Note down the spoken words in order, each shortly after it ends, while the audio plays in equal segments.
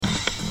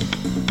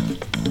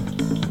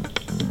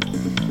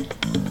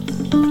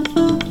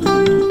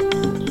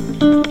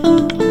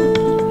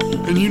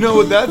know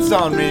what that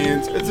sound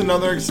means. It's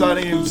another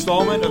exciting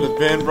installment of the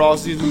Fan for All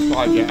Seasons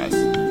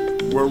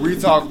podcast, where we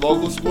talk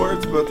local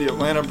sports, both the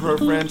Atlanta pro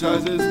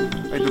franchises,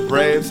 like the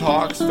Braves,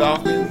 Hawks,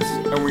 Falcons,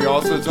 and we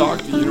also talk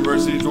the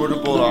University of Georgia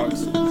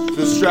Bulldogs.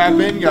 So strap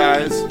in,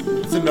 guys.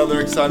 It's another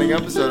exciting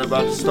episode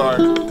about to start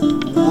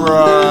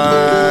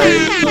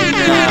right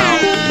now.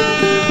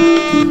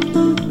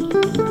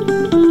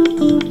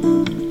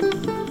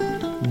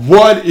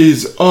 What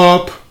is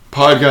up,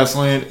 Podcast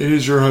Land? It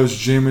is your host,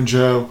 Jammin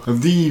Joe,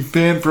 of the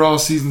Fan for All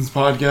Seasons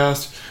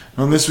podcast.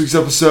 And on this week's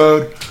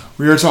episode,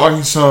 we are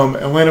talking some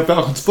Atlanta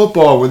Falcons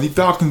football, where the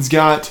Falcons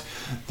got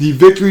the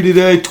victory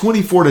today,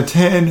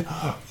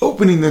 24-10,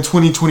 opening the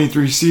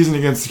 2023 season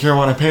against the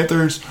Carolina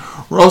Panthers.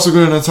 We're also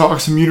going to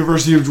talk some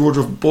University of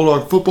Georgia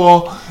Bulldog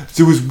football, as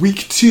it was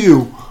week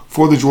 2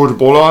 for the Georgia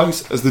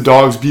Bulldogs, as the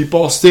Dogs beat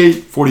Ball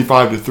State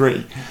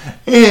 45-3.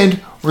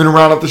 And we're going to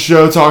round up the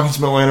show talking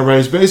some Atlanta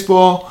Braves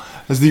baseball,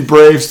 as the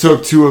Braves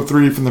took 2 of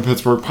 3 from the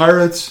Pittsburgh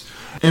Pirates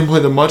and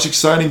played the much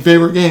exciting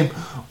favorite game.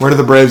 Where do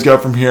the Braves go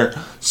from here?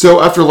 So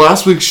after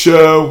last week's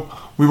show,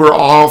 we were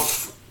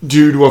off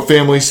due to a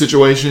family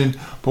situation,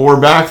 but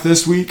we're back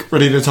this week,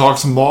 ready to talk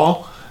some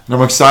ball, and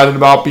I'm excited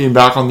about being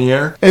back on the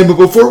air. But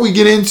before we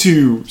get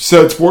into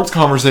said sports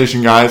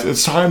conversation, guys,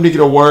 it's time to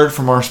get a word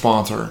from our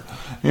sponsor.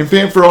 And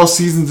Fan for All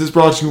Seasons is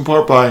brought to you in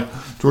part by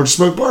Georgia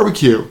Smoked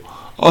Barbecue,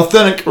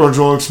 authentic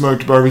original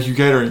smoked barbecue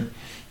catering.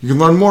 You can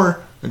learn more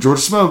at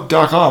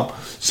georgiasmoked.com.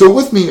 So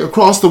with me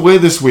across the way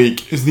this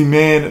week is the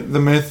man,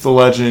 the myth, the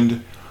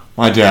legend,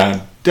 my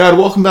dad. Dad,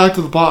 welcome back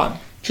to the pod.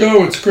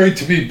 Joe, it's great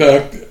to be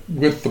back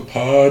with the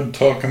pod,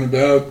 talking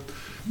about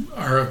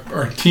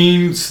our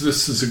teams.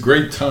 This is a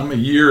great time of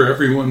year.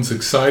 Everyone's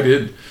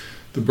excited.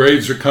 The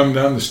Braves are coming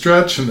down the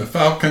stretch, and the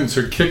Falcons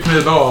are kicking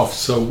it off.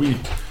 So we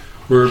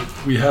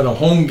had a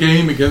home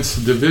game against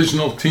a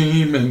divisional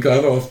team and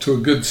got off to a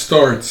good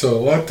start. So a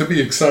lot to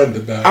be excited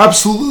about.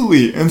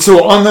 Absolutely. And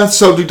so on that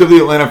subject of the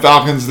Atlanta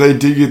Falcons, they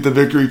did get the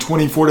victory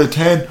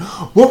 24-10.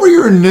 What were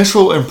your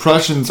initial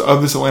impressions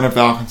of this Atlanta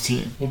Falcons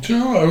team? Well,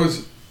 Joe,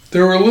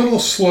 they were a little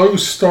slow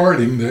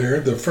starting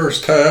there. The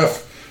first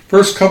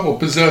couple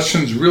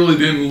possessions really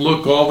didn't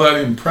look all that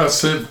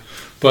impressive.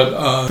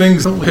 But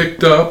things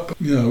picked up.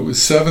 It was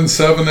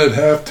 7-7 at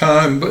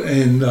halftime,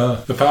 and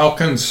the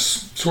Falcons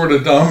sort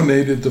of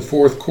dominated the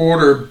fourth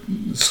quarter,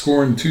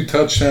 scoring 2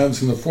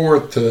 touchdowns in the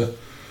fourth to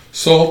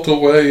salt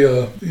away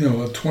a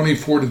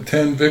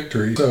 24-10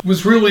 victory. So I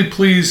was really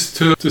pleased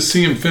to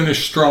see him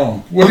finish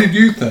strong. What did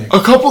you think?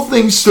 A couple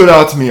things stood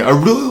out to me. I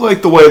really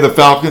liked the way the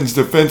Falcons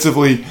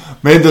defensively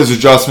made those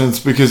adjustments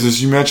because,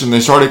 as you mentioned,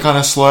 they started kind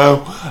of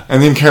slow,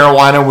 and then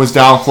Carolina was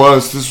down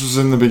close. This was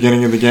in the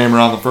beginning of the game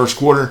around the first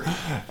quarter,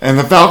 and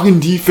the Falcon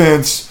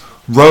defense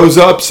rose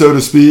up, so to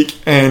speak,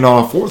 and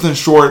on a 4th and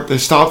short, they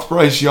stopped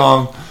Bryce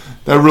Young.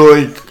 That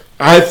really,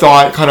 I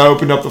thought, kind of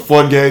opened up the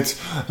floodgates.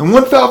 And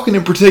one Falcon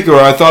in particular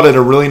I thought had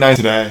a really nice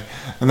day,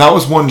 and that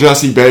was one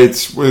Jesse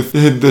Bates with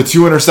the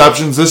 2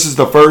 interceptions. This is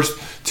the first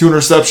 2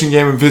 interception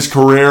game of his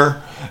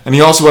career, and he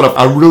also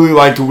I really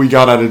liked what we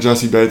got out of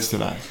Jesse Bates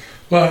today.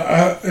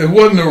 Well, it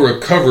wasn't a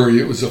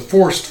recovery; it was a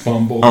forced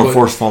fumble.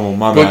 Forced fumble,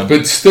 my bad.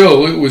 But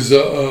still, it was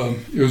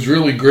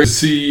really great to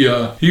see.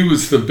 He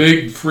was the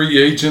big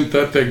free agent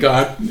that they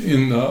got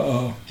in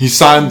the. He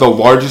signed the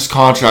largest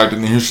contract in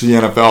the history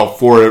of the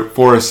NFL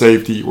for a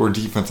safety or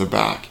defensive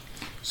back.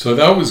 So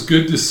that was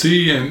good to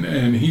see,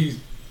 and he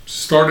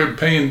started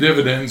paying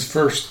dividends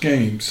first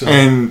game. So.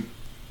 And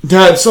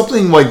Dad,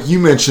 something like you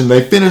mentioned,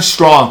 they finished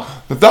strong.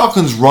 The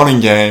Falcons' running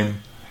game.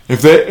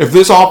 If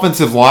this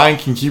offensive line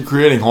can keep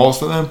creating holes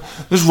for them,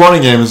 this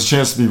running game has a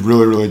chance to be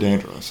really, really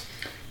dangerous.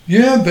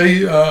 Yeah,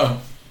 they,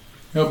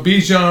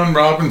 Bijan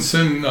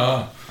Robinson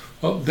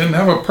didn't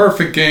have a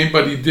perfect game,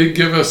 but he did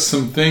give us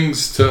some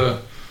things to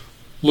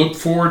look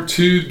forward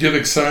to, get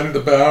excited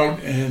about,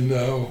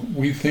 and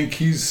we think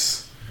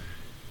he's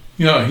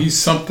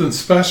something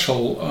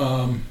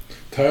special.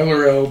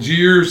 Tyler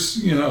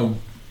Algiers,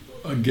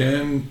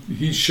 again,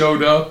 he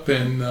showed up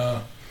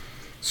and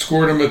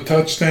scored him a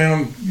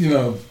touchdown,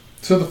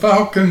 So the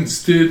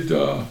Falcons did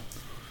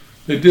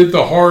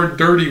the hard,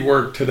 dirty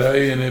work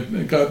today, and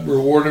it got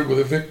rewarded with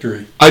a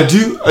victory. I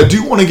do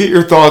want to get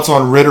your thoughts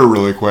on Ritter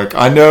really quick.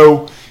 I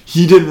know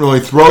he didn't really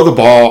throw the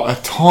ball a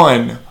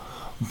ton,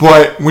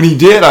 but when he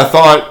did, I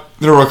thought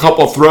there were a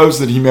couple of throws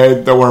that he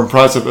made that were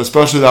impressive,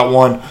 especially that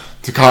one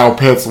to Kyle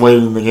Pitts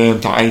late in the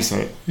game to ice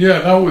it. Yeah,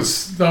 that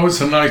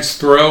was a nice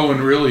throw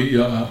and really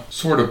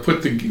sort of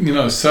put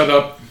set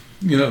up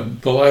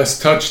the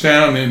last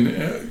touchdown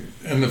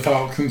and the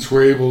Falcons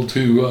were able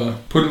to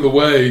put it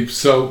away.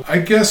 So I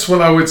guess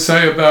what I would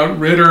say about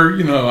Ritter,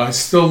 I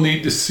still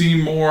need to see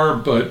more,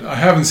 but I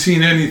haven't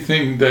seen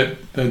anything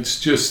that's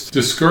just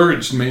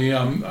discouraged me.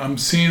 I'm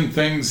seeing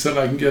things that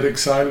I can get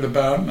excited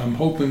about, and I'm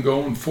hoping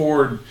going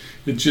forward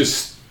it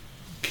just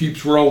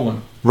keeps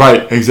rolling.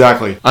 Right,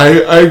 exactly.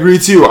 I agree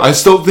too. I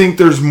still think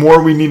there's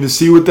more we need to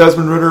see with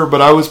Desmond Ritter,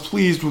 but I was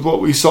pleased with what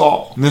we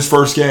saw in this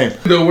first game.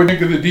 What do you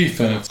think of the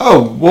defense?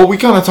 Oh, well, we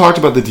kind of talked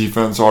about the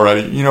defense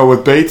already.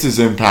 With Bates'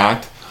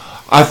 impact,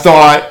 I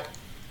thought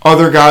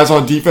other guys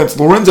on defense.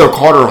 Lorenzo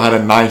Carter had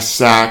a nice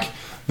sack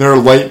there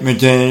late in the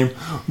game.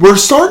 We're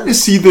starting to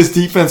see this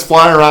defense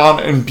fly around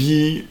and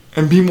be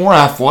more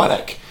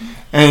athletic.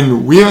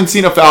 And we haven't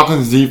seen a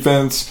Falcons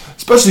defense,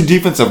 especially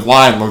defensive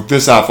line, look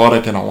this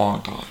athletic in a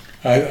long time.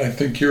 I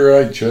think you're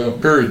right, Joe.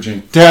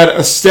 Encouraging. Dad,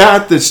 a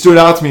stat that stood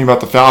out to me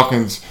about the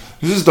Falcons,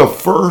 this is the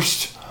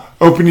first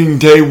opening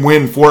day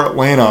win for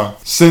Atlanta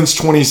since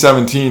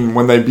 2017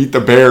 when they beat the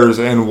Bears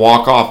in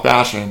walk-off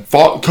fashion,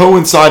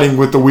 coinciding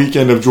with the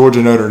weekend of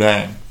Georgia-Notre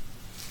Dame.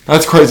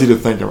 That's crazy to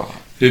think about.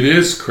 It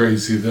is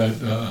crazy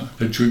that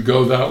you'd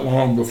go that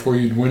long before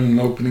you'd win an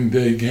opening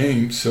day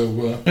game.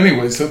 So,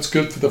 anyways, that's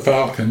good for the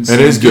Falcons. It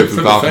is good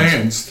for the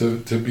fans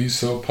to be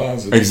so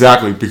positive.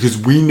 Exactly, because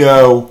we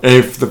know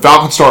if the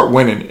Falcons start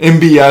winning,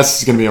 MBS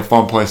is going to be a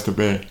fun place to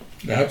be.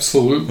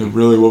 Absolutely. It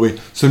really will be.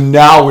 So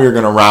now we're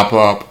going to wrap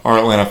up our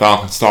Atlanta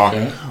Falcons talk.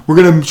 Okay. We're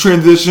going to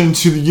transition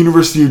to the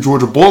University of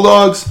Georgia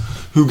Bulldogs,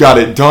 who got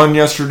it done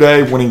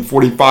yesterday, winning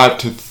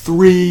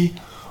 45-3.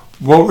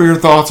 What were your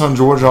thoughts on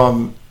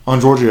Georgia on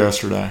Georgia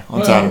yesterday,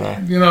 on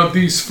Saturday? You know,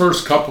 these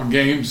first couple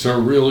games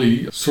are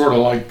really sort of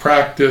like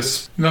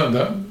practice. You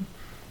know,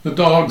 the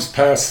Dogs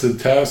passed the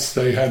test.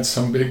 They had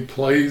some big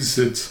plays.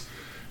 It's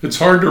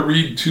hard to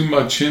read too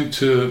much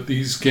into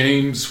these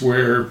games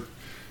where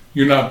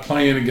you're not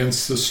playing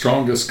against the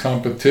strongest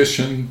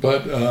competition,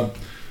 but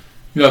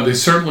you know, they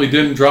certainly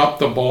didn't drop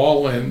the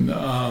ball, and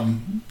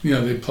you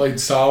know, they played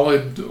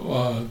solid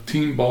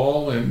team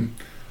ball, and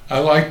I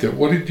liked it.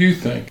 What did you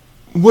think?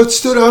 What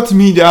stood out to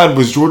me, Dad,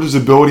 was Georgia's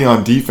ability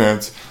on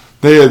defense.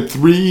 They had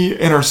 3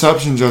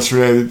 interceptions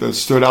yesterday that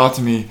stood out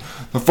to me.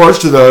 The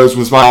first of those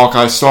was by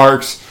Malachi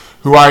Starks,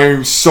 who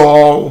I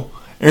saw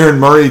Aaron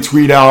Murray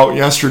tweet out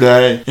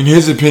yesterday. In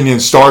his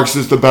opinion, Starks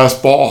is the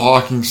best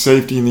ball-hawking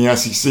safety in the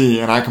SEC,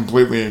 and I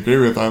completely agree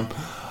with him.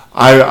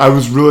 I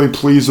was really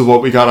pleased with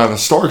what we got out of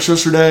Starks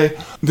yesterday.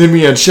 Then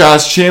we had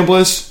Chaz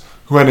Chambliss,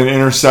 who had an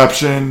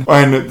interception,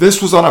 and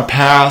this was on a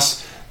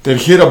pass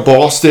that hit a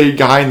Ball State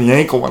guy in the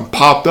ankle and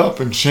popped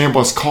up, and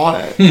Chambliss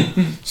caught it.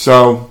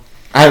 So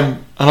I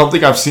don't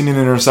think I've seen an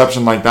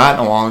interception like that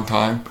in a long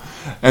time.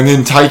 And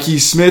then Tyke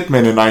Smith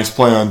made a nice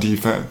play on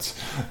defense.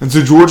 And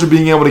so Georgia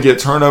being able to get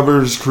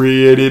turnovers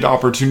created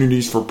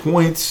opportunities for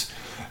points.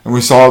 And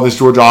we saw this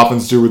Georgia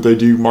offense do what they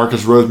do.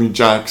 Marcus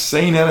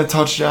Rosemy-Jacksain had a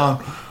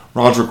touchdown.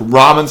 Roderick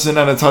Robinson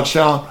had a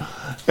touchdown.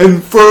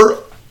 And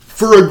for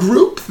a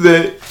group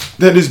that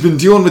has been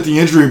dealing with the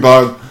injury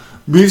bug,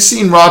 we've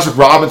seen Roderick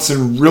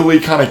Robinson really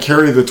kind of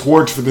carry the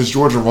torch for this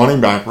Georgia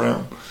running back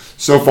room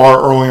so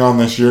far early on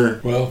this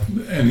year. Well,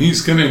 and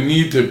he's going to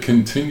need to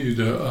continue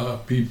to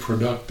be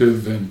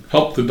productive and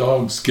help the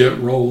Dogs get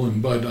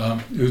rolling. But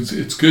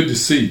it's good to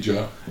see,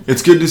 Joe.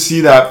 It's good to see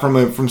that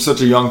from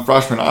such a young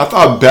freshman. I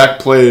thought Beck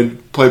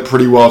played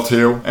pretty well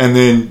too, and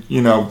then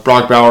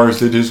Brock Bowers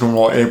did his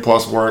normal A+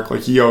 work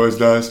like he always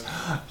does.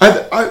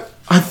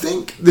 I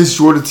think this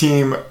Georgia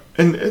team,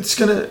 and it's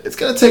gonna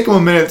take them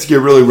a minute to get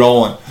really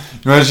rolling.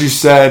 As you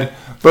said,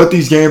 both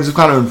these games have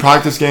kind of been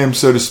practice games,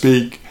 so to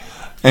speak,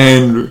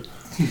 and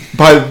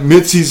by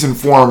midseason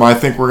form, I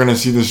think we're going to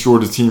see this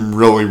Georgia team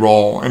really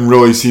roll and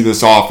really see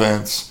this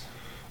offense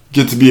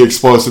get to be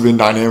explosive and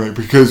dynamic,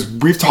 because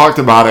we've talked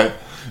about it,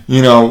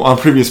 on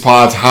previous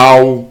pods,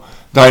 how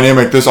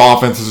dynamic this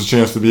offense has a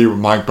chance to be with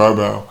Mike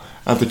Bobo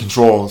at the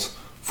controls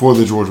for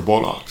the Georgia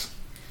Bulldogs.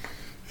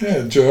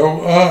 Yeah,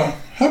 Joe.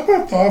 How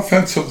about the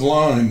offensive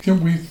line?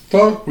 We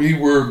thought we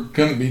were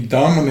going to be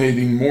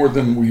dominating more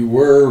than we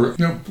were.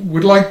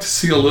 We'd like to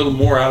see a little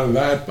more out of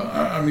that,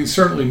 but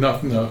certainly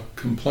nothing to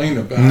complain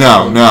about.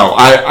 No.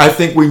 I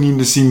think we need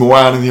to see more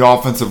out of the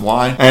offensive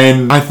line,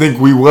 and I think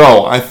we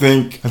will. I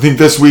think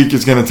this week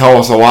is going to tell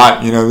us a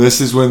lot.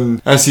 This is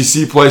when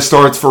SEC play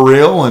starts for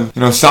real,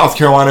 and South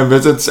Carolina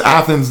visits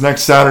Athens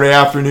next Saturday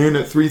afternoon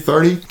at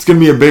 3:30. It's going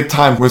to be a big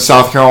time with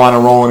South Carolina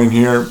rolling in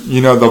here.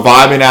 The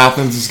vibe in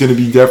Athens is going to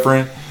be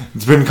different.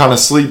 It's been kind of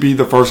sleepy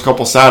the first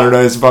couple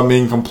Saturdays, if I'm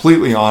being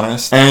completely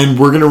honest. And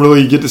we're going to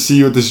really get to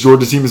see what this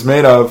Georgia team is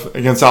made of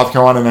against South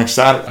Carolina next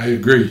Saturday. I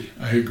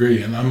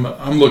agree. And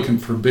I'm looking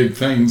for big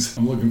things.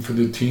 I'm looking for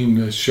the team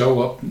to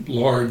show up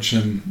large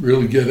and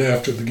really get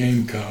after the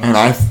Gamecocks. And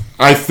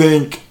I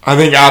think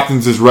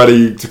Athens is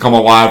ready to come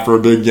alive for a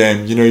big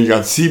game. You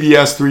got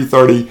CBS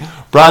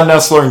 3:30, Brad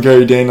Nessler and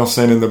Gary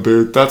Danielson in the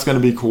booth. That's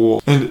going to be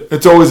cool. And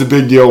it's always a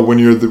big deal when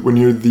you're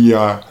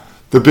the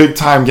big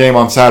time game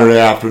on Saturday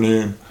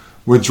afternoon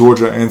with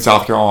Georgia and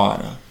South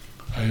Carolina.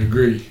 I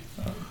agree.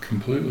 I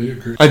completely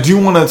agree. I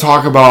do want to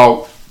talk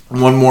about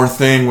one more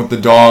thing with the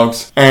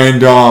Dogs,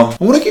 and I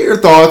want to get your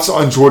thoughts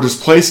on Georgia's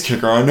place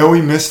kicker. I know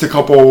he missed a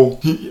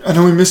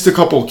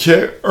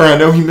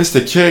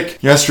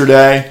kick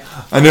yesterday.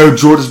 I know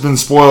Georgia's been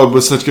spoiled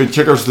with such good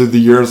kickers through the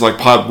years, like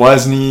Pod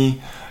Lesney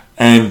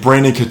and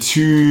Brandon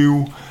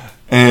Coutu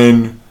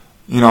and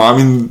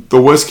The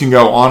list can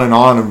go on and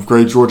on of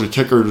great Georgia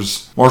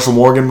kickers. Marshall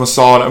Morgan was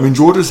solid.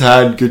 Georgia's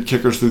had good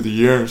kickers through the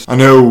years. I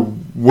know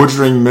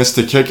Woodring missed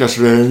a kick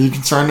yesterday. Are you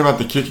concerned about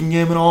the kicking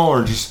game at all,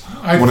 or just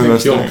one of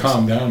those things? I think he'll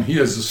calm down. He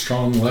has a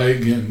strong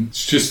leg, and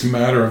it's just a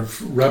matter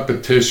of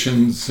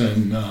repetitions,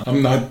 and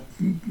I'm not,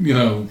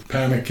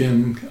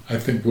 panicking. I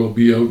think we'll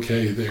be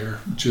okay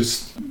there.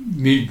 Just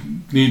need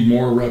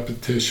more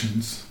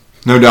repetitions.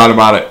 No doubt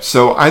about it.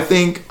 So I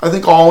think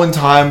all in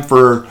time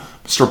for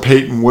Mr.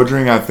 Peyton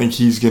Woodring. I think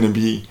he's going to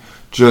be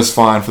just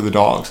fine for the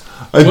Dogs.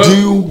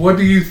 What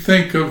do you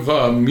think of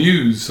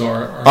Muse?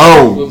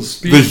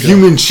 The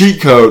human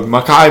cheat code,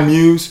 Makai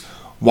Muse,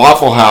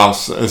 Waffle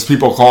House, as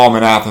people call him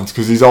in Athens,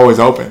 because he's always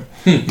open.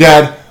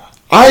 Dad,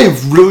 I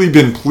have really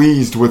been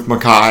pleased with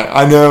Makai.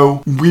 I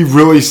know we've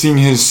really seen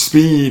his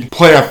speed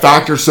play a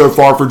factor so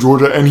far for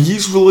Georgia, and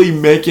he's really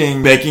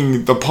making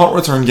the punt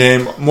return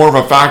game more of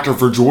a factor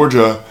for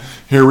Georgia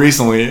here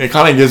recently. It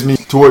kind of gives me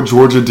to what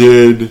Georgia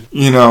did,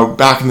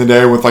 back in the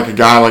day with like a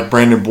guy like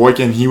Brandon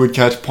Boykin. He would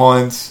catch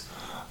punts.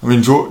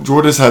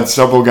 Georgia's had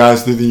several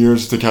guys through the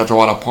years to catch a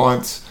lot of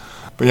punts.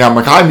 But yeah,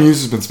 Makai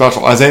Muse has been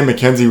special. Isaiah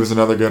McKenzie was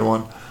another good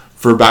one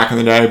for back in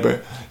the day.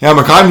 But yeah,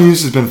 Makai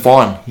Muse has been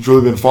fun. He's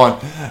really been fun.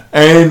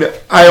 And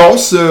I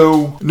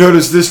also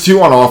noticed this too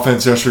on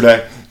offense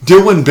yesterday.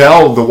 Dylan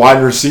Bell, the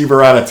wide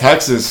receiver out of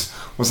Texas,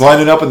 was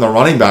lining up in the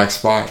running back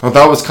spot. I thought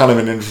that was kind of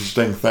an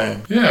interesting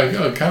thing.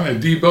 Yeah, kind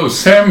of Debo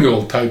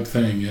Samuel type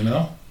thing,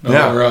 Yeah.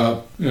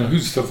 Or,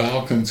 who's the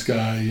Falcons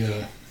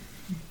guy?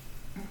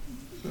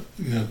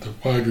 The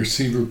wide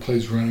receiver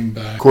plays running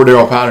back.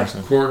 Cordell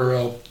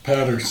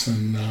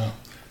Patterson.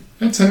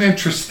 That's an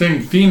interesting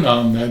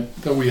phenom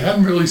that we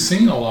hadn't really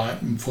seen a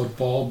lot in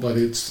football, but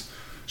it's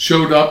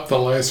showed up the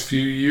last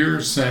few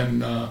years,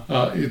 and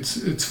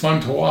it's fun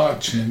to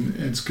watch, and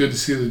it's good to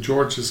see that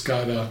Georgia's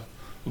got a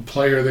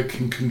player that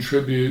can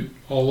contribute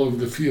all over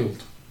the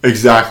field.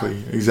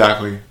 Exactly.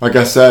 Like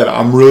I said,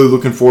 I'm really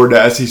looking forward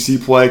to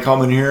SEC play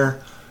coming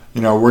here.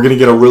 We're going to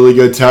get a really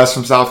good test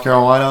from South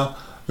Carolina,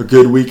 a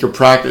good week of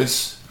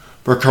practice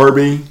for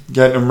Kirby,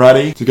 getting him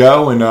ready to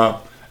go, and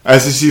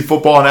SEC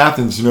football in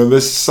Athens.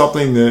 This is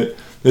something that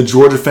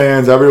Georgia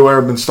fans everywhere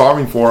have been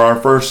starving for. Our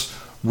first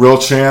real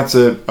chance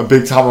at a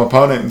big-time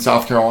opponent in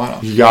South Carolina.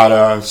 You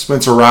got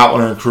Spencer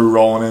Rattler and crew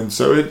rolling in,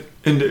 so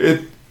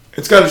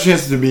it's got a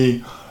chance to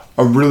be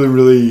a really,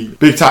 really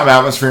big-time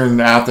atmosphere in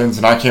Athens,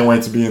 and I can't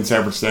wait to be in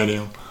Sanford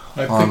Stadium.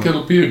 I think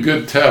it'll be a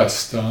good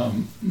test.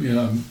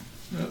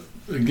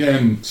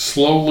 Again,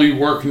 slowly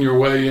working your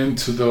way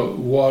into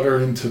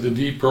the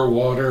deeper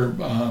water.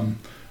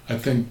 I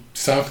think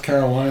South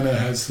Carolina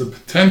has the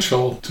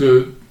potential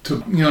to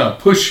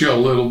push you a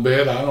little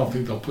bit. I don't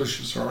think they'll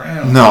push us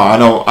around.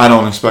 No, I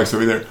don't expect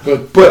so either.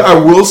 But I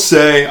will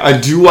say, I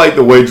do like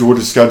the way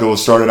Georgia's schedule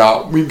has started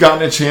out. We've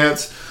gotten a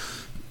chance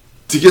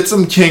to get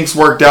some kinks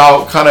worked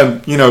out, kind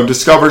of,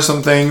 discover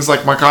some things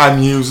like Makai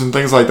Muse and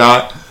things like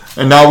that.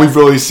 And now we've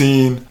really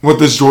seen what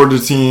this Georgia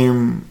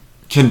team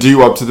can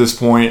do up to this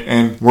point,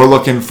 and we're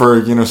looking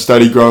for,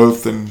 steady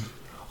growth and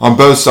on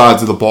both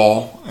sides of the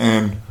ball.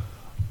 And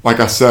like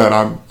I said,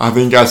 I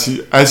think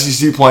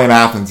SEC play in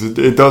Athens,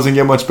 it doesn't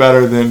get much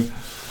better than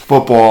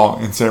football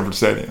in Sanford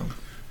Stadium.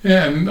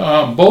 Yeah, and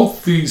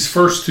both these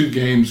first two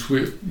games,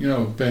 we've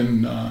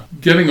been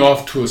getting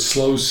off to a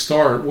slow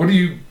start. What are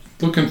you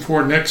looking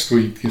for next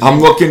week?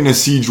 I'm looking to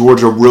see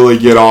Georgia really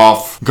get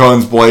off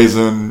guns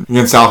blazing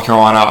against South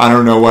Carolina. I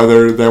don't know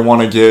whether they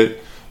want to get,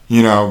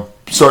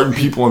 certain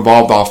people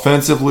involved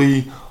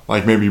offensively,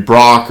 like maybe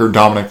Brock or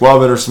Dominic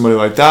Lovett or somebody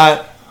like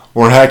that,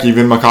 or heck,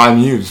 even Makai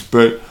Muse.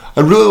 But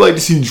I'd really like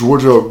to see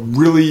Georgia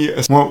really,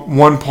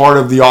 one part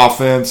of the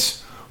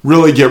offense,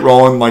 really get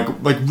rolling,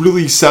 like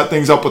really set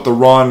things up with the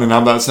run and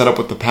have that set up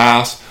with the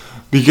pass.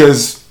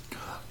 Because,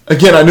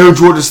 again, I know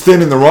Georgia's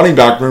thin in the running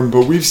back room,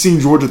 but we've seen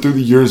Georgia through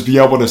the years be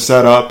able to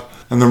set up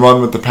and then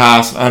run with the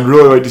pass. I'd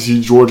really like to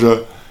see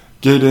Georgia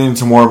get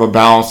into more of a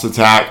balanced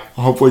attack,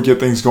 hopefully get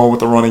things going with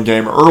the running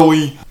game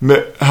early,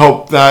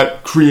 help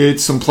that create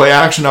some play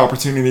action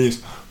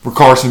opportunities for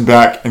Carson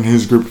Beck and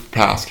his group of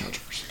pass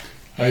catchers.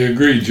 I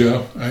agree,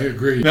 Joe. I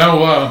agree.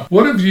 Now,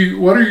 what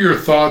are your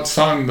thoughts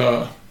on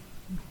the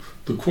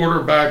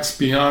quarterbacks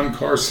beyond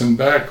Carson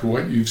Beck,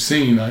 what you've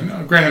seen? I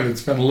know, granted,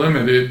 it's been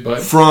limited,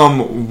 but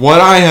from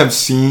what I have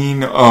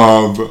seen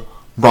of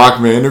Brock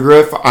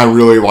Vandagriff, I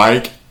really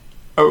like.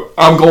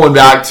 I'm going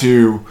back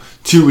to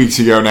 2 weeks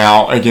ago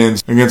now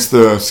against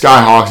the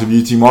Skyhawks of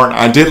UT Martin.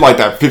 I did like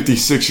that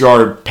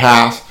 56-yard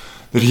pass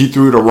that he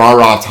threw to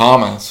Ra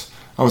Thomas.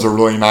 That was a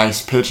really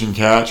nice pitch and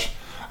catch.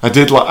 I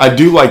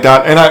do like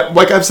that, and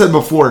like I've said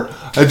before,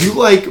 I do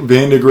like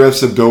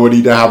Vandagriff's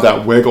ability to have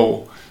that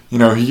wiggle. He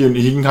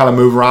can kind of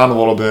move around a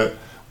little bit,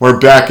 where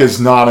Beck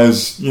is not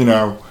as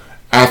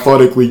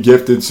athletically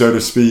gifted, so to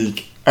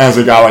speak, as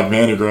a guy like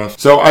Vandagriff.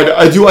 So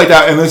I do like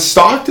that, and then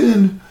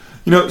Stockton.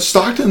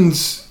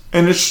 Stockton's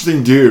an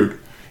interesting dude.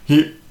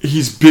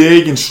 He's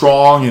big and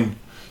strong, and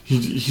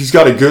he's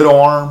got a good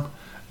arm.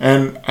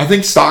 And I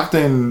think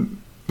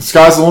Stockton, the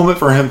sky's the limit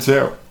for him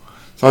too.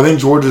 So I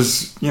think George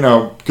is,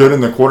 good in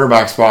the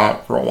quarterback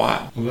spot for a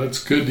while. Well,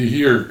 that's good to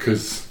hear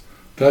because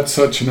that's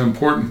such an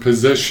important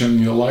position.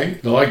 You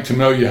like to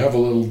know you have a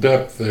little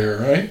depth there,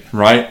 right?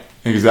 Right.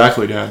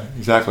 Exactly, Dad.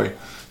 Exactly.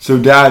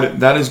 So, Dad,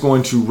 that is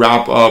going to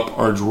wrap up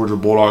our Georgia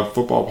Bulldog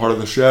football part of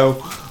the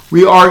show.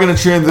 We are going to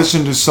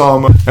transition to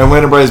some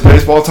Atlanta Braves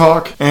baseball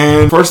talk.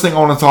 And first thing I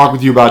want to talk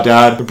with you about,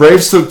 Dad, the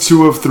Braves took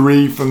 2 of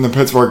 3 from the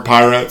Pittsburgh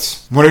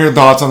Pirates. What are your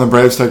thoughts on the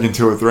Braves taking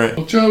 2 of 3?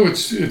 Well, Joe,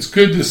 it's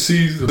good to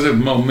see the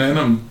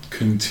momentum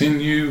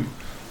continue.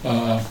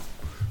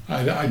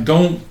 I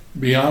don't,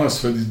 be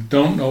honest with you,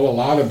 don't know a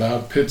lot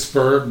about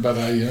Pittsburgh, but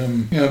I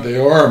am, they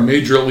are a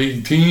major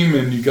league team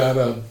and you got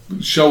to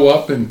show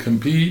up and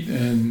compete.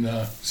 And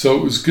so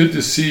it was good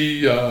to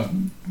see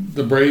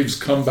the Braves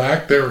come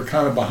back. They were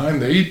kind of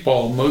behind the 8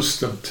 ball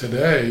most of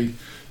today,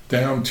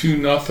 down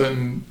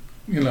 2-0,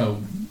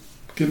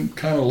 getting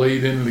kind of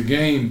late into the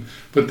game,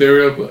 but they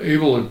were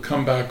able to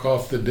come back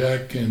off the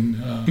deck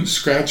and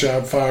scratch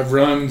out 5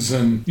 runs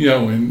and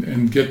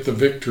and get the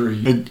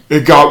victory.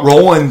 It got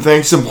rolling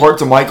thanks in part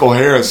to Michael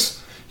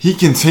Harris. He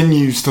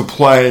continues to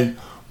play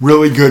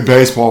really good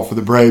baseball for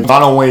the Braves,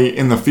 not only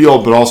in the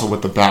field but also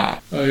with the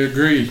bat. I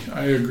agree.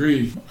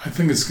 I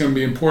think it's going to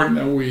be important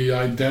that we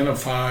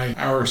identify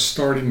our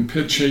starting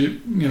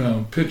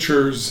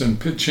pitchers and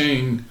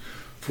pitching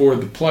for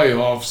the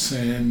playoffs,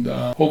 and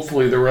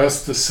hopefully the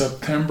rest of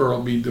September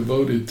will be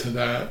devoted to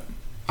that.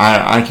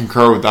 I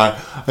concur with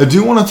that. I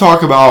do want to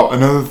talk about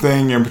another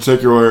thing in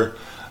particular,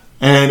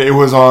 and it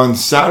was on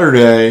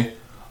Saturday,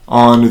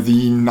 on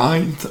the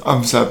 9th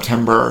of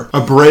September. A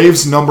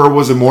Braves number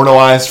was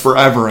immortalized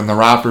forever in the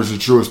Raptors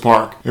at Truist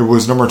Park. It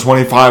was number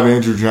 25,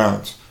 Andrew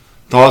Jones.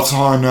 Thoughts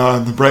on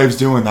the Braves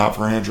doing that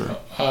for Andrew?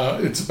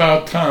 It's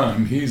about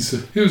time. He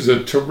was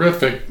a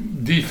terrific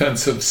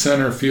defensive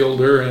center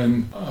fielder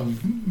and a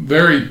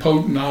very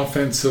potent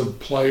offensive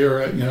player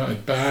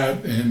at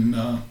bat,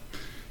 and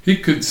he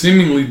could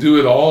seemingly do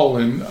it all.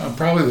 And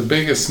probably the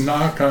biggest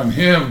knock on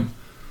him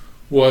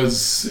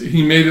was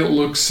he made it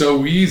look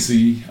so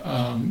easy,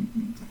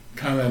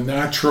 kind of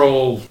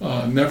natural,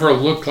 never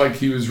looked like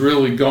he was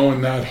really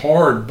going that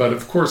hard, but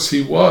of course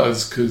he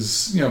was,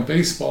 because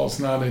baseball's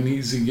not an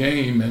easy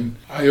game, and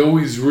I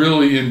always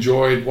really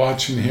enjoyed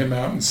watching him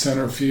out in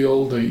center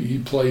field. He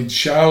played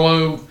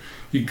shallow,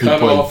 he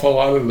cut off a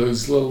lot of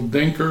those little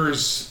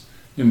dinkers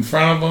in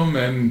front of him,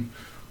 and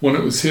when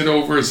it was hit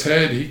over his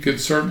head, he could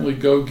certainly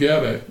go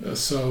get it.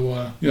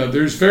 So,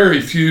 there's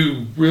very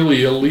few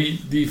really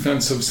elite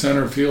defensive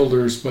center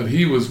fielders, but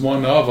he was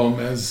one of them,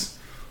 as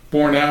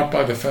borne out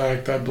by the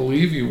fact I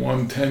believe he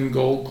won 10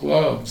 gold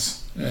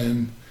gloves.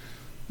 And,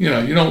 you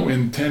don't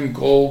win 10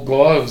 gold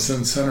gloves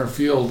in center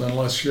field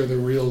unless you're the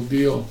real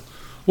deal.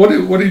 What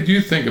did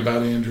you think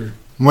about Andrew?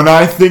 When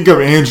I think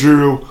of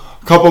Andrew,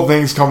 a couple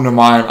things come to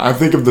mind. I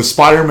think of the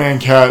Spider-Man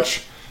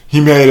catch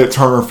he made at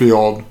Turner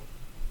Field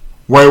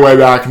way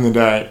back in the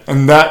day.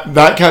 And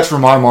that catch, for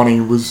my money,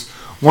 was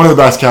one of the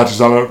best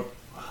catches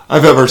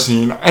I've ever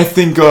seen. I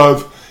think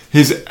of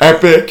his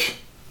epic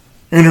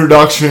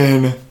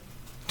introduction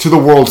to the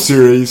World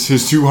Series,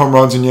 his 2 home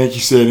runs in Yankee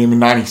Stadium in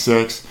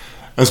 '96,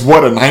 as a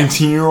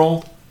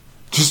 19-year-old.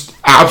 Just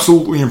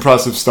absolutely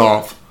impressive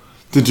stuff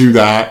to do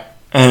that.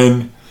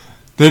 And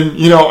then,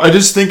 I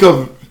just think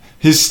of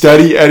his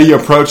steady Eddie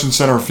approach in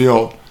center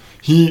field.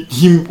 He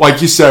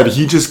like you said,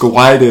 he just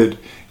glided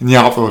in the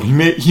outfield.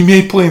 He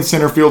made playing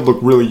center field look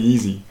really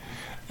easy.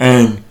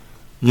 And,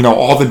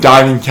 all the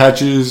diving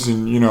catches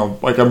and,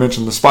 like I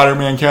mentioned, the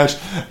Spider-Man catch.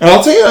 And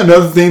I'll tell you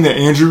another thing that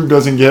Andrew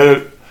doesn't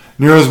get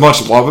near as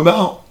much love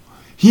about.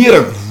 He had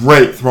a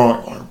great throwing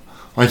arm.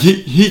 Like,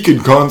 he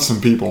could gun some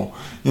people.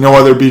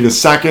 Whether it be to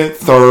second,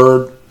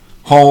 third,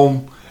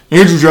 home.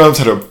 Andrew Jones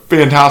had a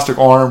fantastic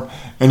arm.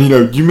 And,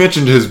 you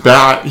mentioned his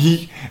bat.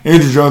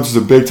 Andrew Jones is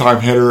a big-time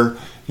hitter.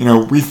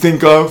 We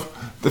think of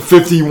the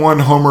 51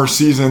 homer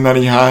season that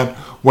he had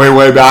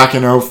way back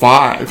in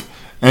 2005.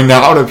 And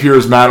now it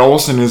appears Matt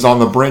Olson is on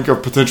the brink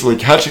of potentially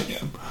catching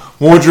him.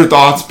 What would your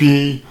thoughts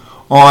be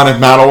on if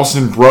Matt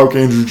Olson broke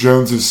Andrew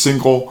Jones'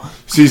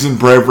 single-season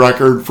Brave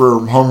record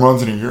for home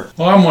runs in a year?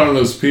 Well, I'm one of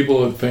those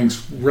people that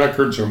thinks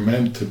records are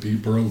meant to be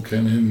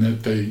broken and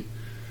that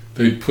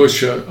they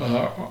push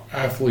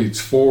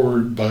athletes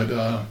forward. But,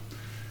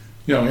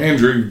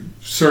 Andrew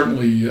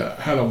certainly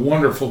had a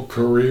wonderful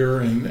career,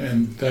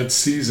 and that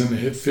season to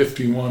hit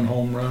 51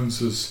 home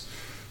runs is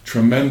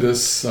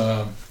tremendous.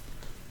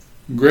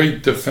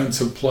 Great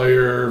defensive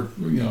player,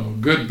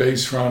 good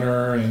base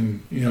runner,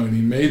 and and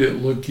he made it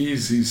look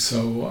easy.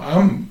 So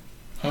I'm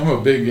a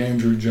big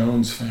Andrew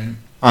Jones fan.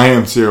 I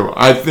am too.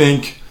 I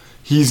think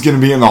he's going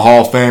to be in the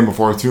Hall of Fame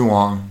before too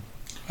long.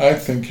 I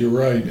think you're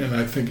right, and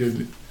I think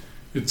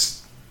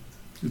it's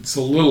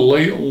a little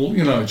late.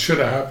 It should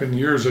have happened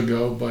years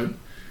ago, but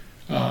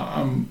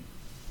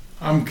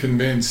I'm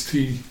convinced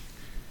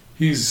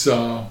he's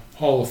Hall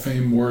of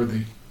Fame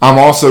worthy. I'm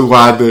also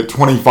glad that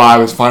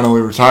 25 is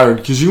finally retired,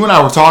 because you and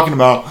I were talking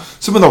about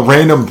some of the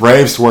random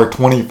Braves to wear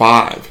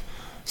 25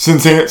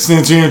 since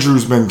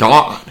Andrew's been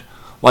gone.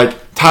 Like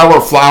Tyler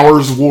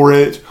Flowers wore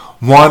it,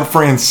 Juan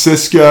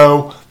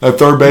Francisco, that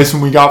third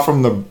baseman we got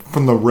from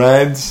the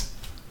Reds,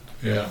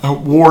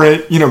 wore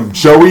it.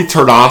 Joey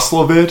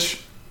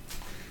Tardoslavich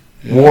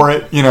wore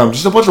it.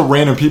 Just a bunch of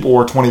random people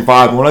wore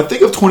 25. And when I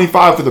think of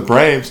 25 for the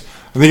Braves,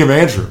 I think of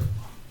Andrew.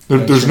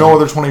 There's no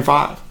other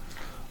 25.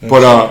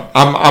 But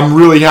I'm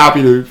really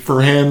happy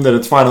for him that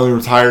it's finally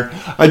retired.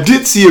 I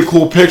did see a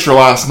cool picture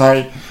last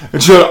night.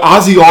 It showed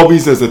Ozzie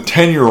Albies as a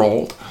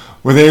 10-year-old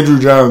with Andrew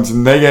Jones,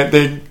 and they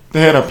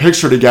had a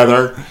picture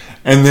together,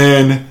 and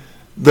then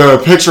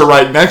the picture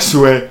right next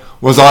to it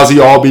was Ozzie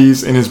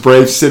Albies in his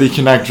Brave City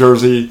Connect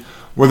jersey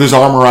with his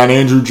arm around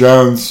Andrew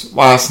Jones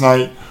last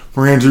night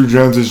for Andrew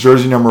Jones'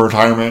 jersey number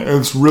retirement.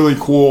 It's really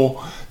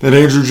cool that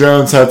Andrew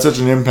Jones had such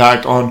an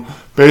impact on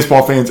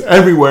baseball fans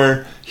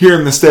everywhere here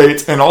in the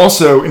States and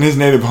also in his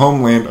native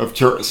homeland of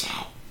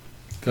Curacao.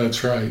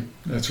 That's right.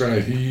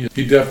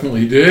 He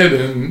definitely did,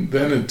 and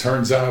then it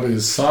turns out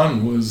his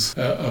son was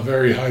a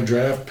very high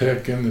draft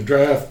pick in the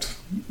draft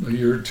a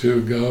year or two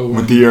ago.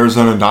 With the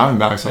Arizona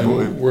Diamondbacks, I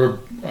believe.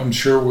 I'm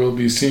sure we'll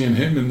be seeing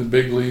him in the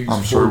big leagues long.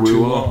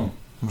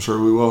 I'm sure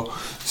we will.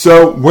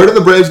 So, where do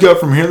the Braves go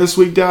from here this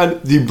week,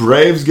 Dad? The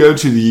Braves go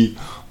to the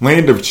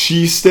land of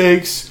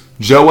cheesesteaks,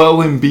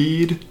 Joel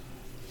Embiid,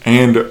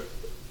 and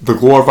the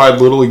glorified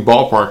Little League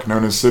ballpark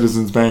known as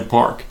Citizens Bank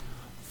Park,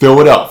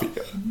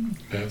 Philadelphia.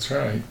 That's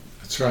right.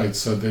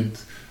 So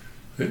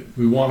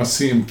we want to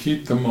see them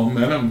keep the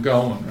momentum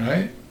going,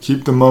 right?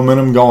 Keep the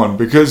momentum going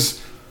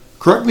because,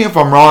 correct me if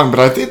I'm wrong, but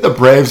I think the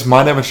Braves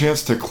might have a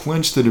chance to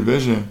clinch the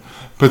division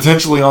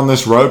potentially on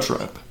this road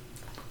trip.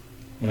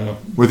 Well,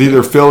 with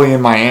either Philly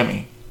and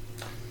Miami.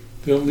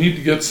 They'll need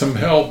to get some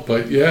help,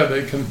 but yeah,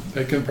 they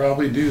can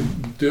probably do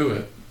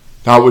it.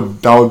 That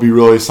would be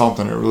really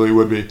something. It really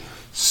would be.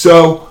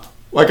 So,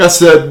 like I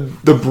said,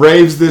 the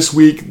Braves this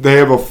week, they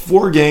have a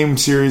 4-game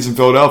series in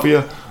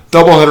Philadelphia.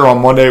 Doubleheader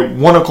on Monday,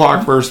 1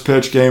 o'clock first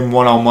pitch, game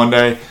 1 on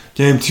Monday.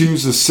 Game 2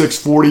 is a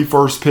 6:40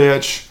 first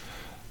pitch.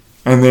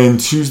 And then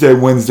Tuesday,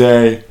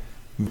 Wednesday,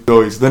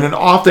 Phillies. Then an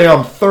off day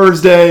on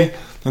Thursday.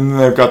 And then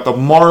they've got the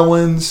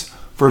Marlins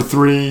for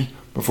 3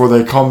 before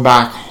they come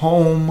back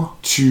home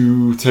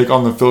to take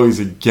on the Phillies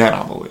again,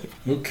 I believe.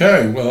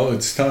 Okay, well,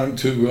 it's time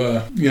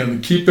to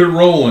keep it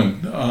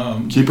rolling.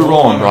 Keep it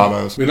rolling,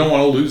 Bravos. We don't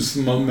want to lose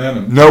the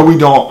momentum. No, we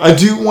don't. I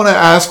do want to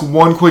ask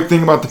one quick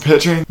thing about the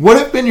pitching. What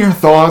have been your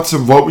thoughts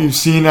of what we've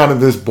seen out of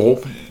this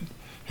bullpen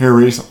here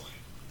recently?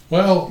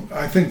 Well,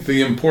 I think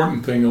the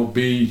important thing will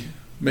be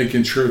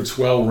making sure it's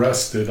well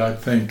rested. I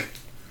think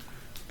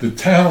the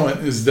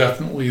talent is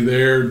definitely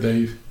there.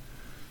 The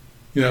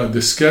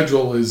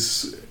schedule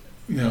has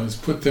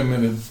put them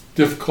in a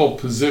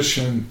difficult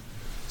position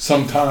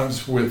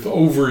sometimes with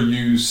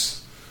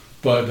overuse,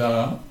 but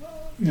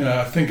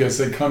I think as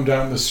they come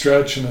down the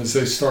stretch and as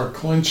they start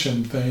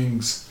clinching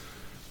things,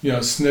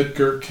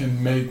 Snitker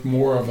can make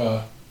more of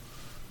a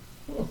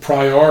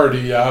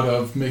priority out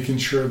of making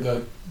sure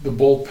that the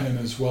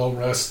bullpen is well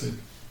rested.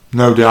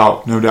 No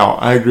doubt.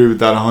 I agree with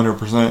that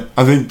 100%.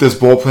 I think this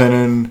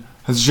bullpen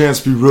has a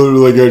chance to be really,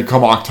 really good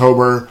come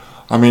October.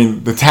 I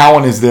mean, the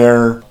talent is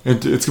there.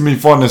 It's going to be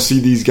fun to see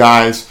these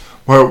guys,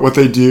 what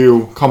they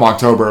do come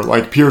October.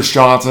 Like Pierce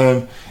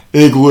Johnson,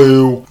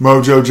 Igloo,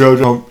 Mojo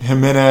Jojo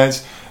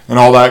Jimenez, and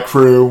all that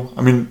crew.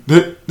 I mean,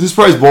 this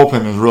Braves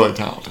bullpen is really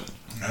talented.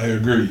 I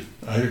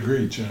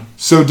agree, Jim.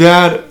 So,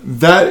 Dad,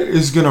 that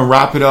is going to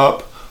wrap it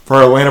up for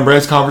our Atlanta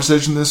Braves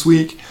conversation this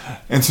week.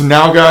 And so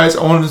now, guys,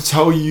 I wanted to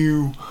tell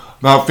you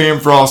about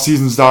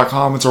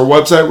fanforallseasons.com. It's our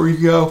website where you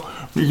can go.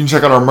 You can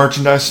check out our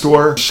merchandise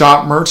store,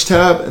 shop merch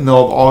tab, and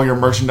they'll have all your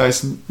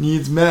merchandise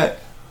needs met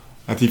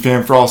at the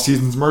Fan for All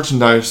Seasons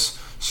merchandise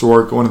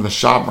store. Go into the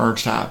shop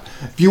merch tab.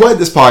 If you like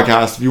this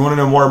podcast, if you want to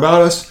know more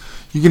about us,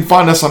 you can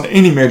find us on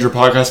any major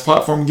podcast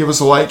platform. Give us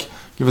a like,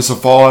 give us a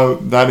follow.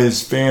 That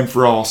is Fan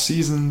for All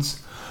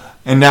Seasons.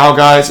 And now,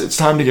 guys, it's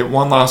time to get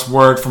one last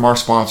word from our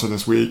sponsor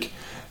this week.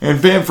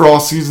 And Fan for All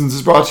Seasons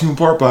is brought to you in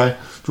part by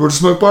Georgia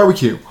Smoke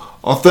Barbecue,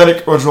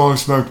 authentic, originally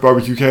smoked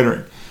barbecue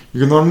catering. You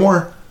can learn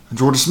more at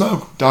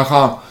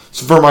georgiasmoke.com.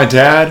 So for my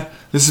dad,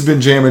 this has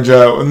been Jammin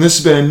Joe, and this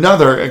has been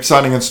another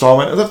exciting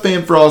installment of the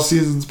Fan for All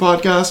Seasons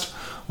podcast.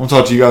 We'll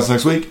talk to you guys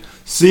next week.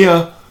 See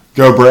ya.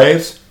 Go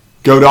Braves.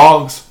 Go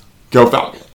Dogs. Go Falcons.